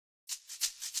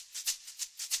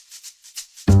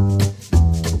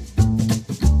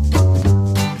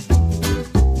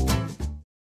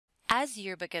As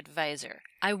Yearbook Advisor,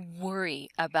 I worry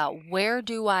about where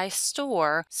do I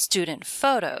store student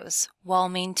photos while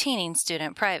maintaining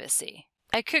student privacy.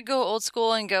 I could go old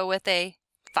school and go with a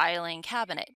filing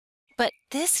cabinet, but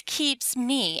this keeps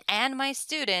me and my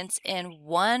students in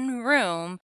one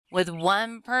room with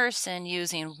one person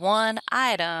using one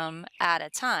item at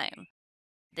a time.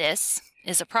 This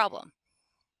is a problem.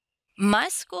 My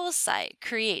school site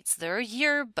creates their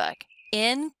yearbook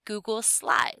in Google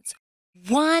Slides,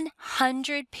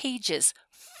 100 pages,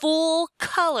 full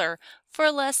color for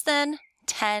less than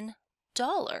 $10.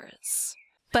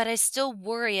 But I still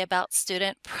worry about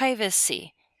student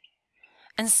privacy.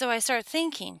 And so I start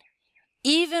thinking,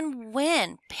 even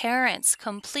when parents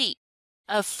complete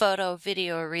a photo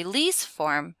video release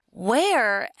form,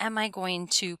 where am I going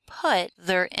to put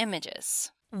their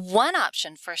images? One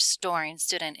option for storing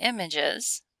student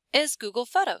images is Google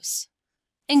Photos.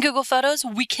 In Google Photos,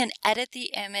 we can edit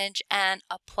the image and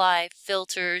apply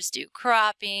filters, do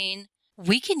cropping.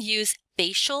 We can use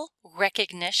facial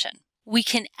recognition. We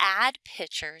can add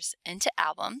pictures into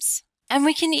albums, and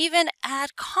we can even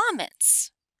add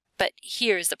comments. But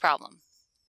here's the problem.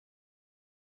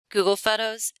 Google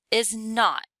Photos is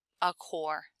not a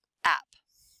core app.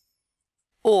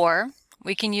 Or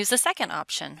we can use the second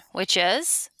option, which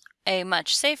is a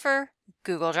much safer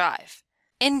Google Drive.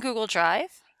 In Google Drive,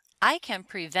 I can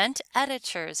prevent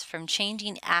editors from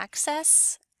changing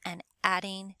access and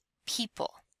adding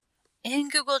people. In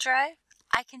Google Drive,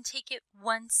 I can take it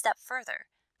one step further.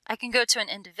 I can go to an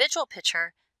individual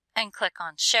picture and click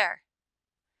on Share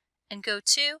and go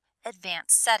to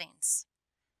Advanced Settings.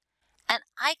 And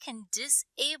I can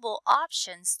disable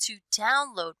options to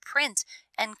download, print,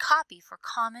 and copy for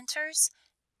commenters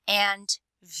and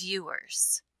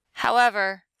viewers.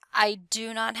 However, I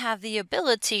do not have the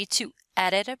ability to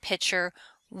edit a picture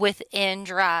within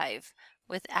Drive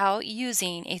without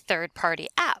using a third-party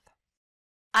app.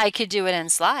 I could do it in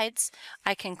Slides.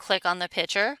 I can click on the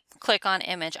picture, click on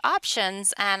Image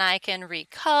Options, and I can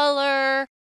recolor.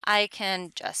 I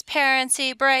can adjust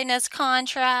parency, brightness,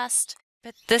 contrast.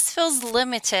 But this feels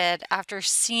limited after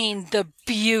seeing the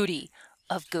beauty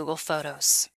of Google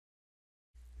Photos.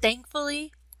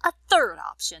 Thankfully, a third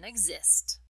option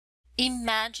exists.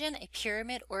 Imagine a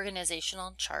pyramid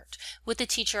organizational chart with the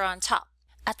teacher on top.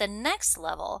 At the next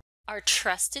level are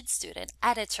trusted student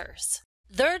editors.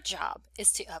 Their job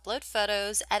is to upload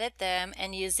photos, edit them,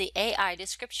 and use the AI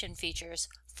description features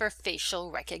for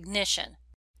facial recognition.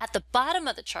 At the bottom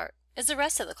of the chart is the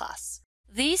rest of the class.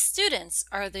 These students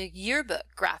are the yearbook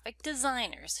graphic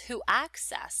designers who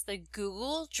access the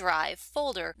Google Drive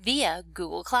folder via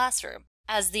Google Classroom.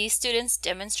 As these students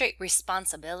demonstrate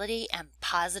responsibility and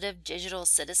positive digital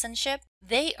citizenship,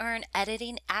 they earn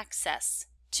editing access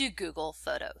to Google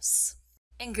Photos.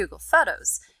 In Google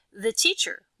Photos, the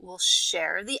teacher will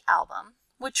share the album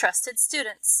with trusted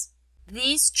students.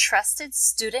 These trusted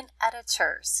student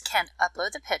editors can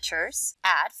upload the pictures,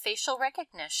 add facial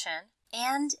recognition,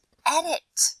 and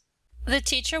edit. The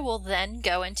teacher will then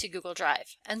go into Google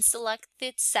Drive and select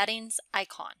the Settings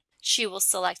icon. She will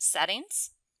select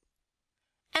Settings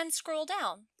and scroll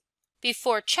down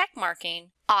before checkmarking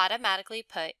automatically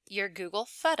put your Google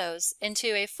Photos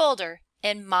into a folder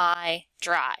in My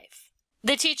Drive.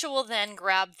 The teacher will then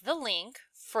grab the link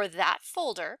for that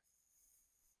folder,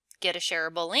 get a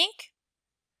shareable link.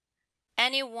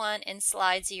 Anyone in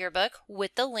SlidesYearbook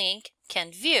with the link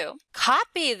can view,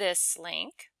 copy this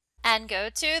link, and go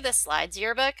to the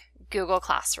SlidesYearbook Google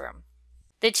Classroom.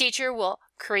 The teacher will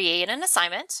create an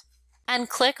assignment and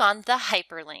click on the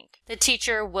hyperlink. The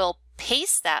teacher will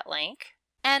paste that link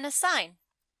and assign.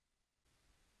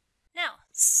 Now,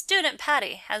 student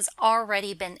Patty has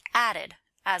already been added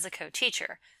as a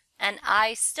co-teacher, and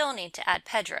I still need to add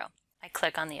Pedro. I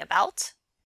click on the About,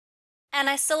 and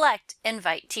I select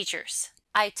Invite Teachers.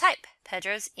 I type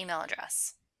Pedro's email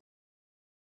address.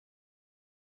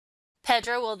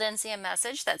 Pedro will then see a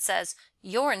message that says,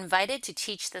 "You're invited to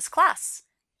teach this class,"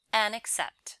 and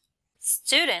accept.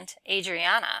 Student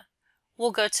Adriana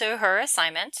will go to her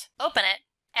assignment, open it,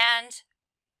 and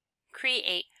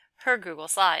create her Google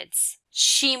Slides.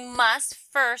 She must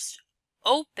first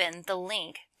open the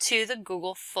link to the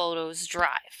Google Photos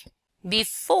Drive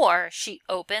before she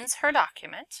opens her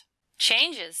document,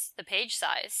 changes the page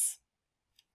size,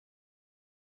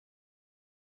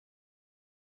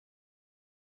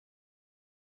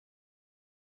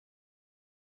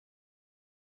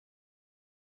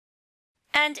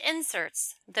 and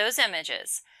inserts those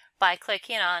images by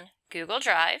clicking on Google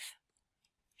Drive,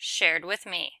 Shared with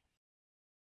Me.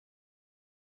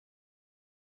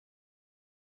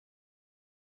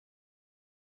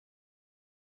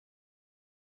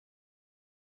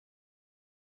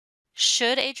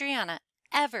 Should Adriana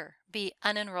ever be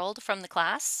unenrolled from the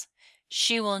class,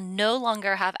 she will no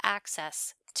longer have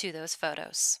access to those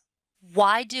photos.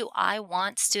 Why do I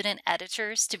want student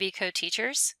editors to be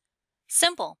co-teachers?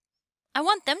 Simple. I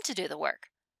want them to do the work.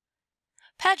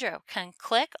 Pedro can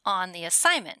click on the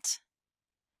assignment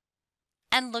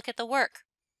and look at the work.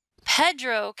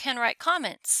 Pedro can write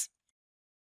comments.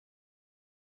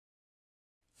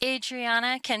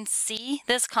 Adriana can see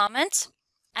this comment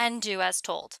and do as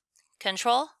told.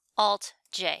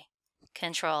 Control-Alt-J.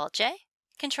 Control-J,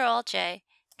 Control-J,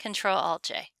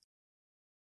 Control-Alt-J.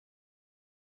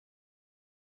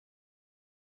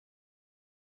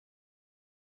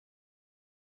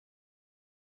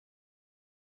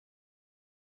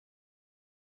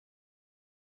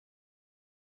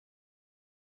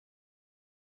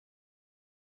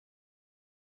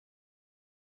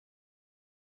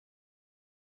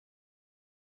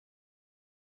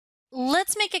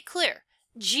 Let's make it clear.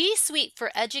 G Suite for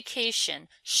Education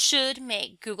should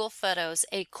make Google Photos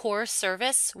a core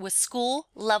service with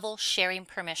school-level sharing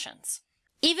permissions.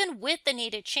 Even with the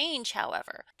needed change,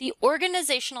 however, the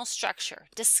organizational structure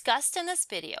discussed in this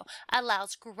video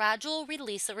allows gradual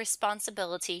release of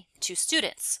responsibility to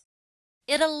students.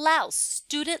 It allows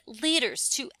student leaders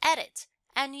to edit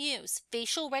and use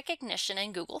facial recognition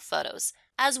in Google Photos,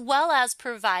 as well as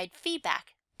provide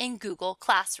feedback in Google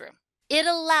Classroom. It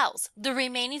allows the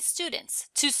remaining students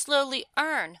to slowly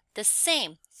earn the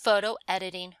same photo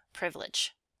editing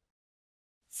privilege.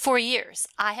 For years,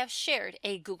 I have shared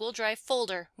a Google Drive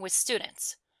folder with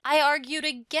students. I argued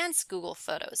against Google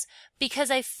Photos because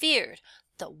I feared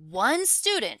the one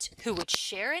student who would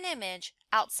share an image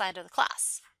outside of the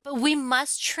class. But we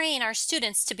must train our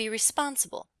students to be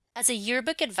responsible. As a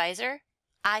yearbook advisor,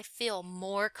 I feel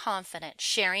more confident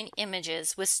sharing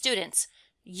images with students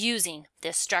using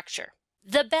this structure.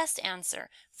 The best answer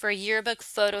for yearbook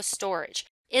photo storage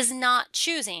is not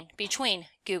choosing between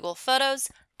Google Photos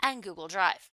and Google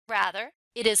Drive. Rather,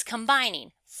 it is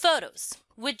combining Photos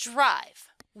with Drive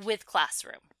with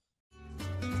Classroom.